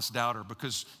the honest doubter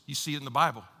because you see it in the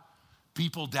Bible.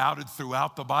 People doubted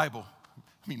throughout the Bible.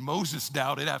 I mean, Moses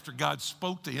doubted after God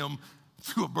spoke to him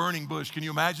through a burning bush. Can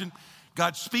you imagine?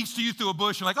 God speaks to you through a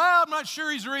bush. You're like, oh, I'm not sure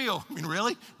he's real. I mean,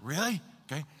 really? Really?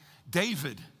 Okay.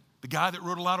 David, the guy that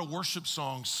wrote a lot of worship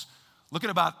songs, look at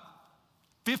about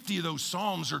 50 of those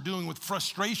psalms are dealing with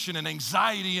frustration and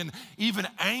anxiety and even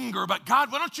anger about,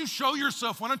 God, why don't you show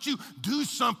yourself? Why don't you do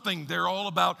something? They're all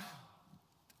about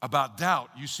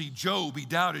doubt. You see Job, he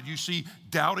doubted. You see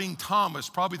doubting Thomas.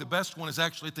 Probably the best one is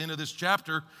actually at the end of this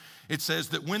chapter. It says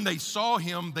that when they saw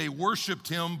him, they worshiped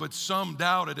him, but some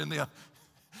doubted. And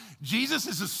Jesus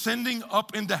is ascending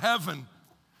up into heaven.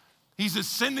 He's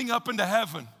ascending up into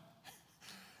heaven.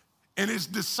 And his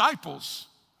disciples,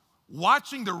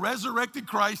 watching the resurrected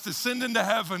Christ ascend into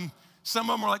heaven, some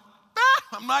of them are like,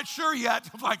 I'm not sure yet.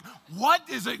 I'm like, what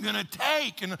is it going to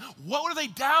take? And what are they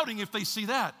doubting if they see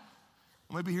that?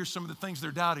 Well, maybe here's some of the things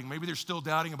they're doubting. Maybe they're still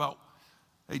doubting about,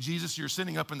 hey, Jesus, you're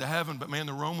ascending up into heaven, but man,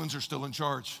 the Romans are still in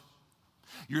charge.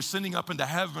 You're ascending up into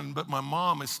heaven, but my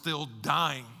mom is still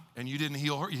dying, and you didn't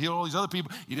heal her. You healed all these other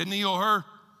people. You didn't heal her.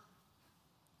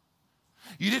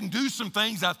 You didn't do some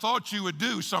things I thought you would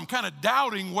do, so I'm kind of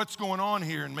doubting what's going on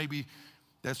here, and maybe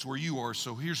that's where you are.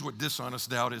 So here's what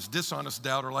dishonest doubt is. Dishonest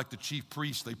doubt are like the chief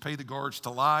priests. They pay the guards to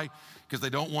lie because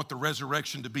they don't want the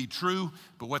resurrection to be true,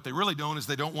 but what they really don't is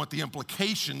they don't want the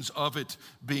implications of it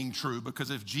being true,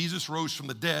 because if Jesus rose from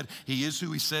the dead, he is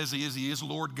who he says he is. He is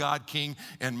Lord, God, King,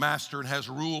 and Master, and has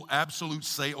rule, absolute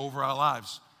say over our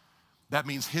lives. That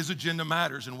means his agenda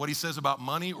matters, and what he says about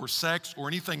money or sex or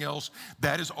anything else,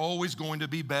 that is always going to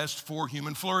be best for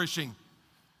human flourishing.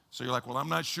 So you're like, well, I'm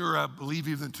not sure I believe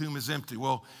even the tomb is empty.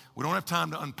 Well, we don't have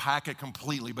time to unpack it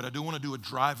completely, but I do want to do a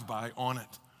drive-by on it.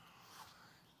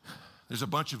 There's a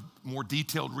bunch of more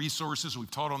detailed resources. We've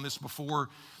taught on this before.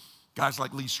 Guys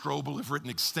like Lee Strobel have written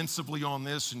extensively on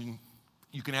this, and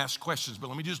you can ask questions, but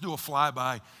let me just do a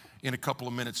flyby in a couple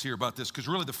of minutes here about this, because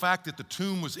really the fact that the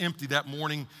tomb was empty that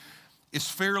morning is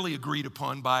fairly agreed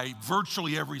upon by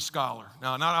virtually every scholar.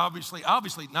 Now, not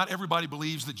obviously, not everybody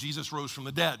believes that Jesus rose from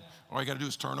the dead. All you got to do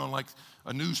is turn on like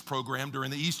a news program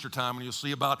during the Easter time, and you'll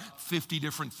see about 50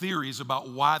 different theories about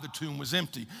why the tomb was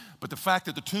empty. But the fact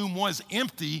that the tomb was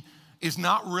empty is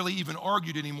not really even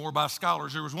argued anymore by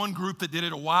scholars. There was one group that did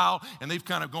it a while, and they've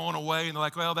kind of gone away, and they're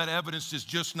like, well, that evidence is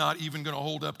just not even going to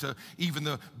hold up to even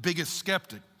the biggest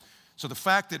skeptic. So the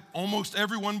fact that almost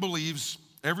everyone believes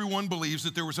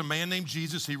that there was a man named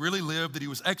Jesus, he really lived, that he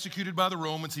was executed by the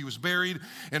Romans, he was buried,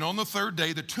 and on the third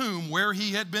day, the tomb where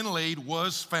he had been laid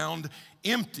was found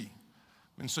empty.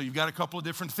 And so you've got a couple of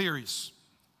different theories.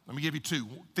 Let me give you two.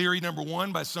 Theory number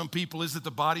one by some people is that the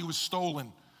body was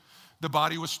stolen. The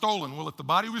body was stolen. Well, if the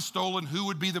body was stolen, who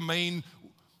would be the main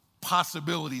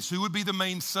possibilities? Who would be the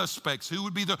main suspects? Who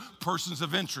would be the persons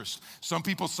of interest? Some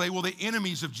people say, well, the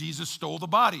enemies of Jesus stole the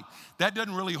body. That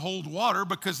doesn't really hold water,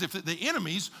 because if the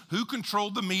enemies, who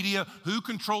controlled the media, who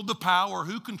controlled the power,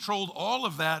 who controlled all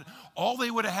of that, all they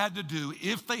would have had to do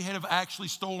if they had have actually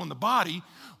stolen the body,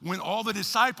 when all the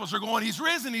disciples are going, he's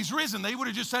risen, they would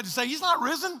have just had to say, he's not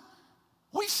risen.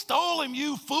 We stole him,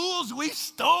 you fools. We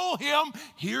stole him.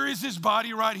 Here is his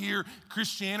body right here.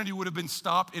 Christianity would have been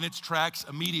stopped in its tracks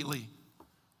immediately.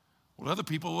 Well, other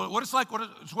people,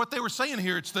 what they were saying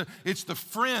here, it's the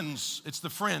friends. It's the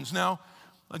friends. Now,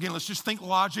 again, let's just think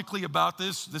logically about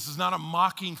this. This is not a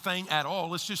mocking thing at all.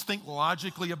 Let's just think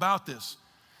logically about this.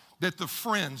 That the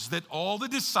friends, that all the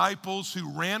disciples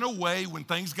who ran away when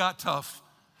things got tough,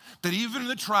 that even in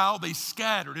the trial, they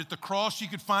scattered. At the cross, you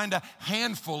could find a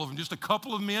handful of them, just a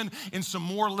couple of men and some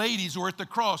more ladies were at the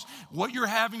cross. What you're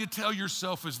having to tell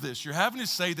yourself is this. You're having to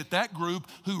say that group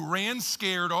who ran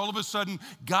scared all of a sudden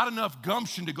got enough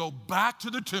gumption to go back to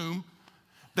the tomb.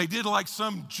 They did like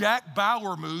some Jack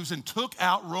Bauer moves and took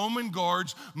out Roman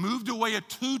guards, moved away a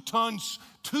two-ton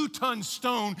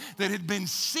stone that had been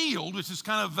sealed, which is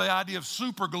kind of the idea of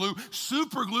super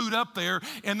glued up there,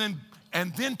 and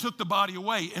then took the body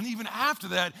away. And even after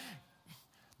that,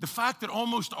 the fact that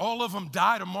almost all of them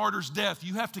died a martyr's death,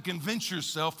 you have to convince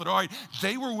yourself that, all right,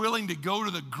 they were willing to go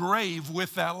to the grave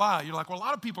with that lie. You're like, well, a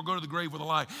lot of people go to the grave with a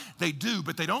lie. They do,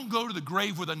 but they don't go to the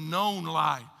grave with a known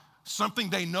lie, something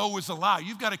they know is a lie.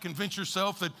 You've got to convince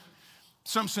yourself that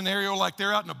some scenario like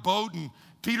they're out in a boat and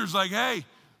Peter's like, hey,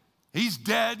 he's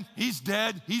dead.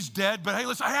 But hey,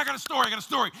 listen, I got a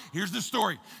story. Here's the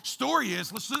story. Story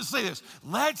is, let's just say this.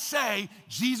 Let's say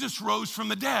Jesus rose from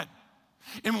the dead.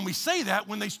 And when we say that,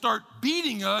 when they start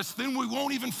beating us, then we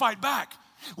won't even fight back.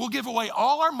 We'll give away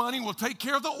all our money. We'll take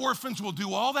care of the orphans. We'll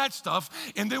do all that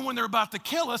stuff. And then when they're about to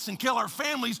kill us and kill our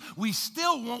families, we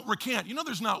still won't recant. You know,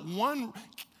 there's not one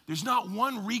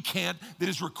recant that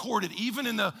is recorded, even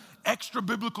in the extra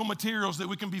biblical materials that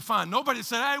we can find. Nobody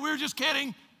said, hey, we were just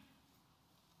kidding.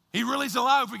 He really's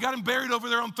alive. We got him buried over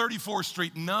there on 34th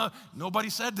Street. No, nobody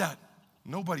said that.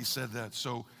 Nobody said that.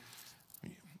 So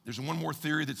there's one more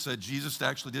theory that said Jesus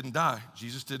actually didn't die.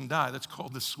 Jesus didn't die. That's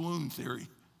called the swoon theory.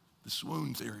 The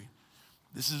swoon theory.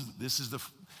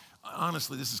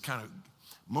 Honestly, this is kind of,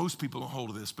 most people don't hold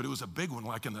of this, but it was a big one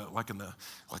like in the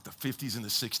 50s and the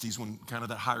 60s when kind of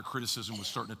that higher criticism was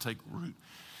starting to take root.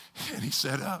 And he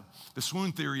said, the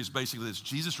swoon theory is basically this: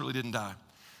 Jesus really didn't die.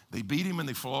 They beat him and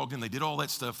they flogged him. They did all that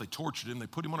stuff. They tortured him. They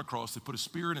put him on a cross. They put a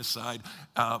spear in his side.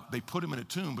 They put him in a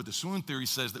tomb. But the swoon theory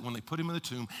says that when they put him in the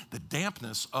tomb, the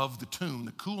dampness of the tomb,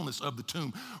 the coolness of the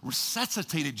tomb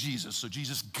resuscitated Jesus. So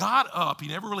Jesus got up. He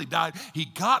never really died. He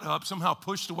got up, somehow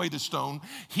pushed away the stone.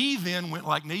 He then went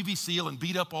like Navy SEAL and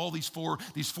beat up all these four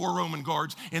Roman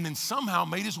guards, and then somehow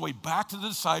made his way back to the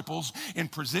disciples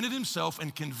and presented himself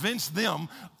and convinced them,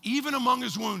 even among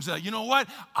his wounds, that, you know what?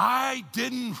 I've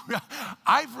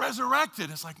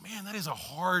resurrected. It's like, man, that's a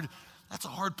hard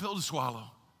pill to swallow.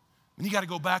 And you got to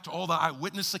go back to all the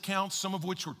eyewitness accounts, some of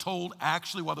which were told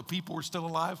actually while the people were still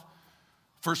alive.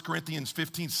 1 Corinthians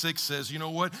 15:6 says, you know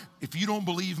what? If you don't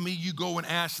believe me, you go and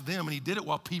ask them. And he did it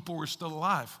while people were still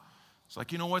alive. It's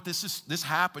like, you know what? This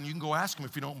happened. You can go ask them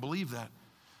if you don't believe that.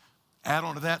 Add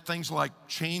on to that things like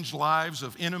changed lives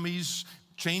of enemies,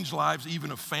 changed lives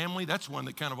even of family. That's one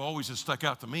that kind of always has stuck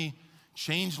out to me.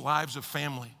 Changed lives of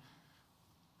family.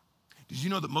 Did you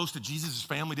know that most of Jesus'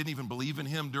 family didn't even believe in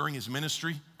him during his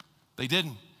ministry? They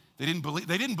didn't. They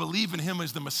didn't believe in him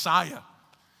as the Messiah.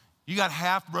 You got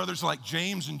half brothers like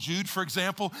James and Jude, for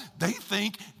example. They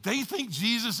think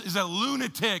Jesus is a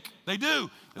lunatic. They do.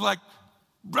 They're like,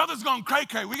 brother's gone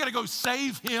cray-cray. We got to go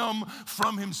save him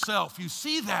from himself. You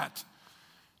see that.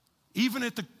 Even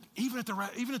at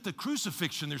the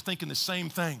crucifixion, they're thinking the same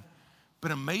thing.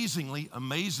 But amazingly,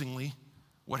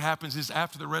 what happens is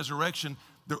after the resurrection,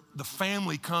 the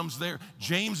family comes there.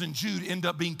 James and Jude end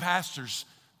up being pastors.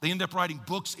 They end up writing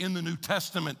books in the New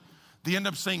Testament. They end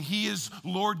up saying he is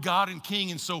Lord God and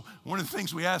King. And so one of the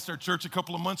things we asked our church a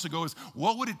couple of months ago is,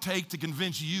 what would it take to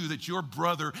convince you that your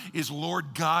brother is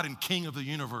Lord God and King of the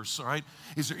universe, all right?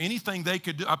 Is there anything they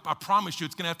could do? I promise you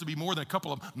it's going to have to be more than a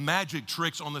couple of magic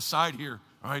tricks on the side here,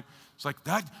 all right? It's like,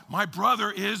 that, my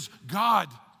brother is God.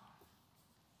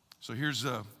 So here's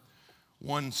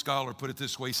one scholar put it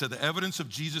this way. He said, the evidence of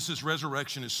Jesus'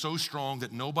 resurrection is so strong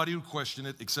that nobody would question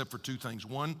it except for two things.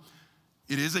 One,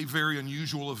 it is a very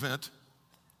unusual event.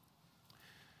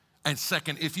 And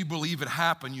second, if you believe it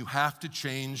happened, you have to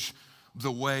change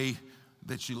the way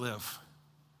that you live.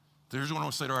 Here's what I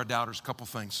want to say to our doubters, a couple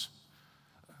things.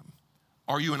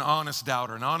 Are you an honest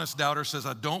doubter? An honest doubter says,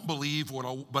 I don't believe,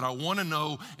 but I want to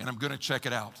know, and I'm going to check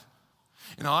it out.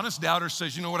 An honest doubter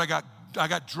says, you know what, I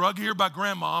got drugged here by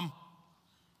grandmom.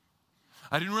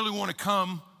 I didn't really want to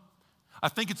come. I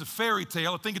think it's a fairy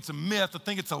tale. I think it's a myth. I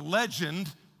think it's a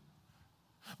legend.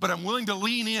 But I'm willing to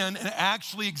lean in and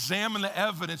actually examine the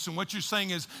evidence. And what you're saying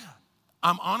is,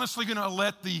 I'm honestly going to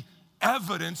let the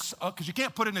evidence, because you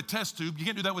can't put it in a test tube. You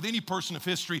can't do that with any person of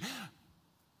history.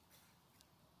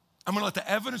 I'm going to let the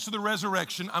evidence of the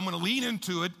resurrection, I'm going to lean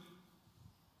into it,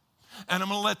 and I'm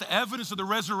going to let the evidence of the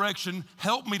resurrection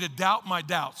help me to doubt my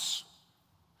doubts.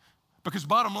 Because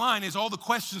bottom line is all the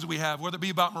questions we have, whether it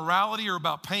be about morality or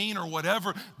about pain or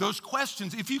whatever, those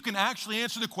questions, if you can actually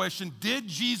answer the question, did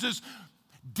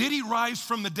he rise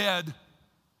from the dead?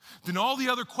 Then all the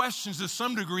other questions to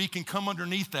some degree can come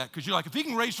underneath that. Because you're like, if he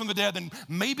can raise from the dead, then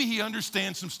maybe he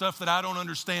understands some stuff that I don't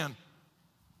understand,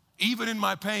 even in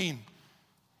my pain.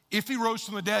 If he rose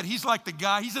from the dead, he's like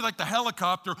the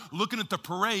helicopter looking at the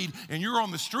parade, and you're on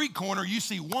the street corner, you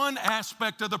see one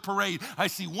aspect of the parade. I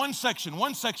see one section.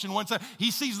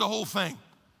 He sees the whole thing.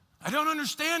 I don't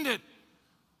understand it,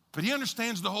 but he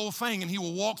understands the whole thing, and he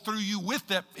will walk through you with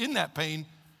that, in that pain,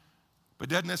 but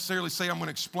doesn't necessarily say, I'm going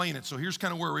to explain it. So here's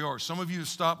kind of where we are. Some of you have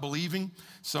stopped believing.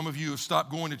 Some of you have stopped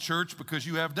going to church because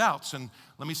you have doubts. And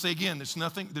let me say again,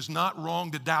 there's not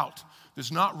wrong to doubt.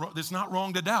 There's not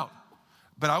wrong to doubt.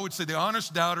 But I would say the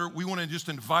honest doubter, we want to just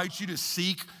invite you to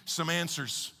seek some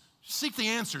answers. Seek the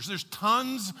answers. There's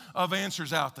tons of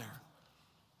answers out there.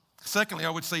 Secondly, I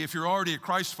would say if you're already a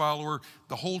Christ follower,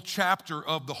 the whole chapter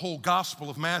of the whole Gospel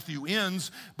of Matthew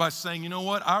ends by saying, you know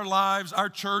what, our lives, our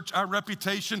church, our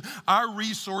reputation, our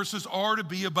resources are to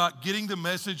be about getting the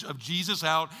message of Jesus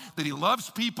out, that he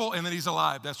loves people and that he's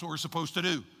alive. That's what we're supposed to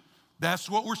do. That's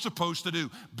what we're supposed to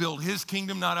do. Build his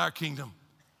kingdom, not our kingdom.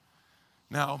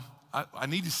 Now, I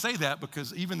need to say that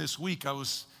because even this week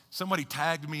somebody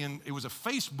tagged me, and it was a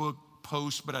Facebook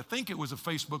post, but I think it was a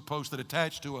Facebook post that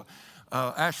attached to a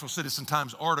Asheville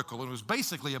Citizen-Times article, and it was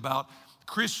basically about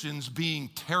Christians being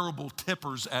terrible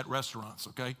tippers at restaurants,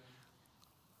 okay?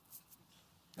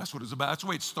 That's what it's about. That's the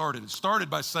way it started. It started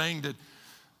by saying that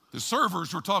the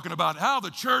servers were talking about how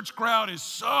the church crowd is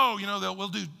so, we'll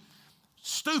do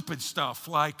stupid stuff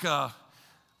like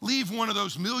leave one of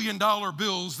those $1 million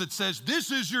bills that says,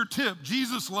 this is your tip,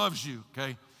 Jesus loves you,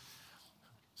 okay?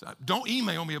 So don't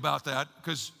email me about that,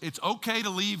 because it's okay to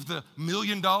leave the $1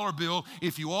 million bill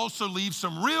if you also leave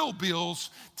some real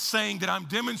bills saying that I'm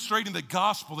demonstrating the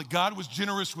gospel, that God was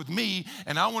generous with me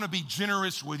and I want to be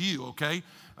generous with you, okay?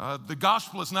 The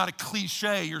gospel is not a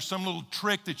cliche or some little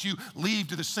trick that you leave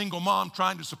to the single mom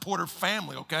trying to support her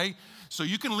family, okay? So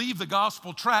you can leave the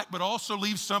gospel track, but also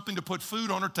leave something to put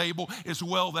food on her table as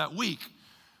well that week.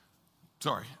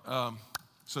 Sorry.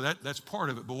 So that's part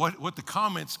of it. But what the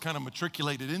comments kind of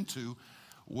matriculated into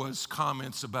was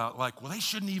comments about like, well, they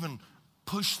shouldn't even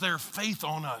push their faith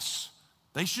on us.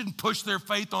 They shouldn't push their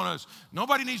faith on us.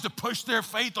 Nobody needs to push their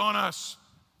faith on us.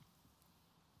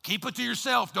 Keep it to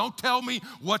yourself. Don't tell me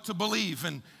what to believe.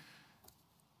 And,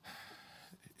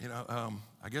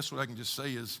 I guess what I can just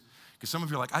say is, because some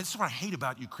of you are like, this is what I hate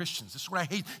about you Christians. This is what I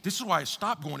hate. This is why I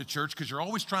stopped going to church, because you're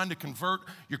always trying to convert.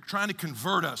 You're trying to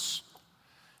convert us.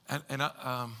 And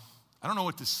I don't know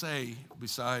what to say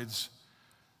besides,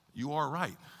 you are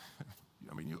right.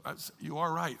 I mean, you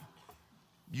are right.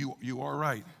 You are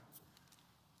right.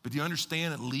 But do you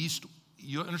understand at least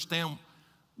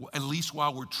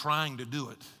while we're trying to do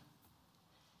it?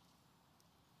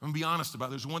 I'm going to be honest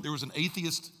about it. There was an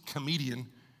atheist comedian.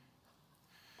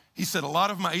 He said, a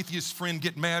lot of my atheist friends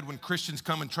get mad when Christians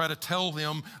come and try to tell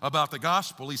them about the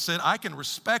gospel. He said, I can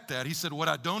respect that. He said, what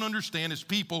I don't understand is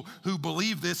people who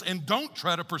believe this and don't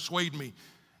try to persuade me.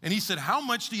 And he said, how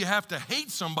much do you have to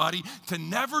hate somebody to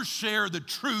never share the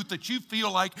truth that you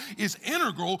feel like is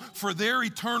integral for their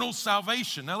eternal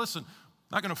salvation? Now listen,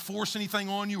 I'm not going to force anything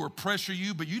on you or pressure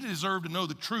you, but you deserve to know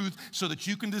the truth so that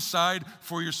you can decide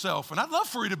for yourself. And I'd love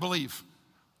for you to believe.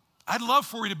 I'd love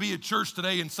for you to be at church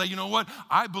today and say, you know what,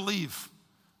 I believe.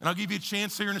 And I'll give you a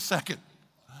chance here in a second.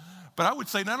 But I would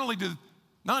say not only do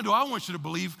I want you to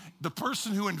believe, the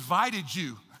person who invited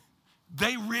you,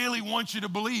 they really want you to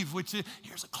believe, which is,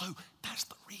 here's a clue, that's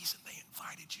the reason they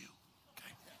invited you.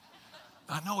 Okay?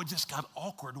 I know it just got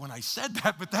awkward when I said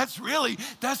that, but that's really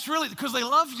because they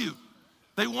love you.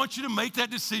 They want you to make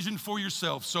that decision for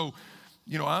yourself. So,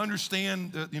 I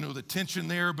understand the tension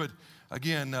there, but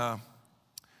again,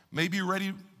 maybe you're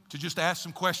ready to just ask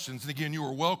some questions. And again, you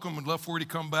are welcome. We'd love for you to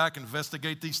come back and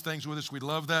investigate these things with us. We'd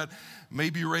love that.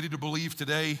 Maybe you're ready to believe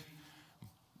today.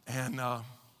 And I'd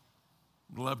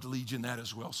love to lead you in that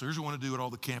as well. So here's what I want to do at all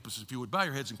the campuses. If you would bow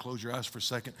your heads and close your eyes for a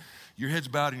second. Your heads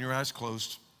bowed and your eyes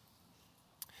closed.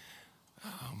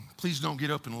 Please don't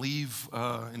get up and leave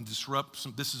and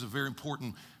disrupt. This is a very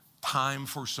important time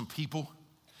for some people.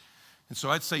 And so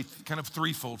I'd say kind of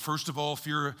threefold. First of all, if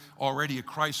you're already a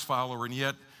Christ follower and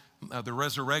yet the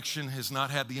resurrection has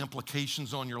not had the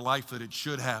implications on your life that it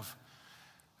should have.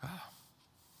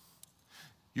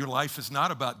 Your life is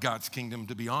not about God's kingdom,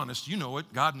 to be honest. You know it.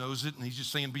 God knows it. And he's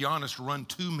just saying, be honest, run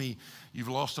to me. You've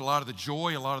lost a lot of the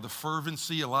joy, a lot of the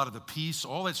fervency, a lot of the peace.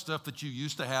 All that stuff that you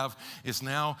used to have is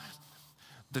now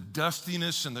the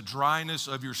dustiness and the dryness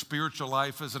of your spiritual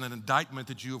life is an indictment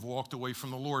that you have walked away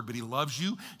from the Lord. But he loves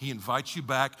you. He invites you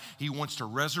back. He wants to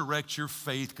resurrect your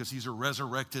faith because he's a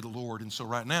resurrected Lord. And so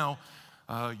right now,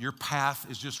 your path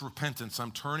is just repentance.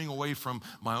 I'm turning away from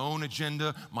my own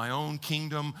agenda, my own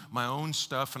kingdom, my own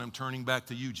stuff, and I'm turning back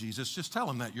to you, Jesus. Just tell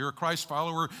him that. You're a Christ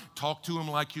follower. Talk to him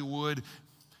like you would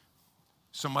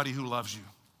somebody who loves you.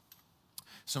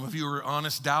 Some of you are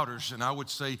honest doubters, and I would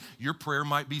say your prayer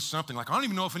might be something like, I don't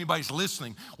even know if anybody's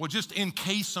listening. Well, just in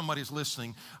case somebody's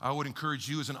listening, I would encourage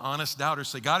you as an honest doubter,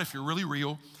 say, God, if you're really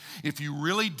real, if you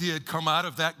really did come out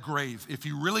of that grave, if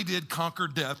you really did conquer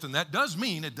death, and it does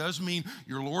mean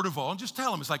you're Lord of all, and just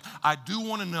tell him, it's like, I do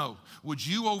want to know, would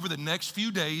you over the next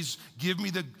few days give me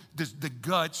the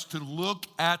guts to look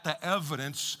at the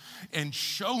evidence and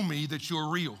show me that you're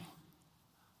real?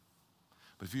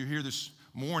 But if you're here this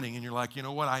morning and you're like, you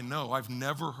know what, I know I've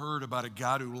never heard about a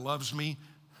God who loves me.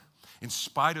 In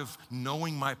spite of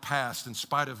knowing my past, in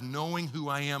spite of knowing who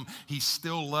I am, he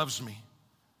still loves me.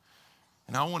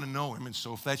 And I want to know him. And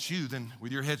so if that's you, then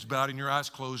with your heads bowed and your eyes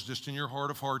closed, just in your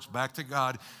heart of hearts, back to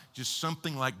God, just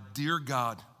something like, dear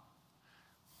God,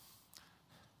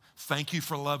 thank you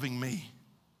for loving me.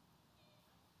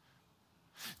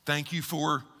 Thank you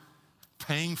for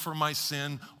paying for my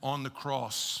sin on the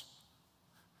cross.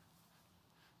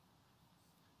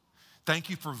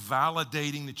 Thank you for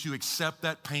validating that you accept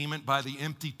that payment by the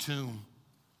empty tomb.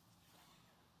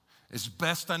 As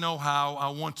best I know how, I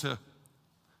want to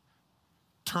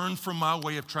turn from my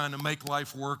way of trying to make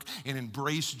life work and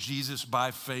embrace Jesus by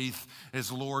faith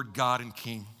as Lord, God, and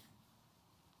King.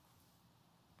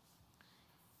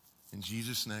 In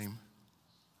Jesus' name,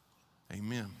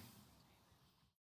 amen.